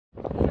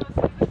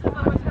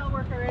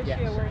issue.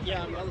 Yes.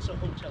 Yeah, well, it's a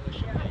hotel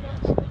issue.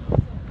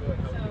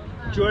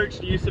 George,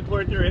 do you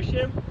support their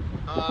issue?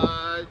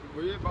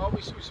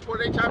 We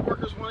support anytime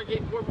workers want to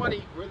get more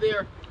money. We're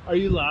there. Are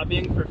you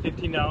lobbying for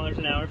 $15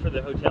 an hour for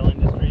the hotel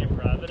industry in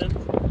Providence?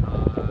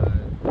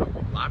 Are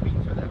we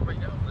lobbying for that right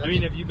now? I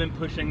mean, have you been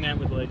pushing that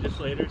with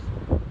legislators?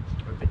 I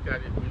think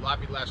that we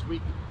lobbied last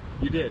week.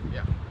 You did?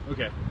 Yeah.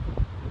 Okay.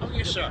 Oh,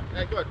 yes, sir.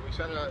 Yeah, good. We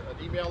sent an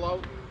email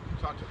out and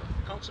talked to them.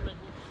 Councilman.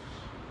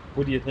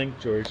 What do you think,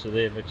 George? Do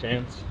they have a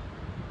chance?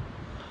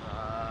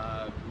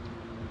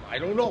 I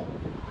don't know.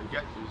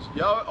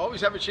 You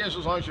always have a chance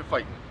as long as you're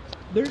fighting.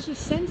 There's a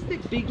sense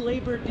that big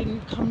labor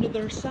didn't come to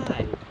their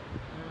side.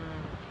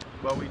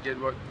 Well, we did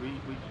what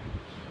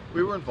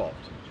we were involved.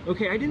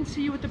 Okay, I didn't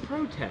see you at the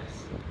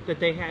protests that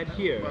they had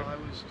here. Well, I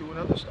was doing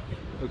other stuff.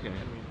 Okay. I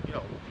mean, you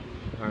know.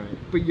 All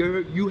right. But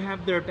you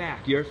have their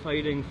back. You're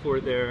fighting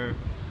for their.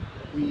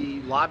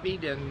 We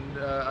lobbied, and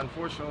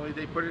unfortunately,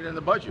 they put it in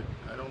the budget.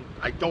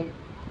 I don't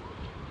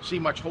see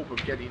much hope of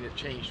getting it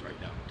changed right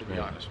now, to be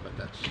honest. But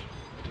that's,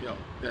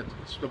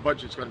 the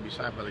budget's going to be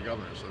signed by the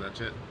governor, so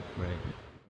that's it. Right.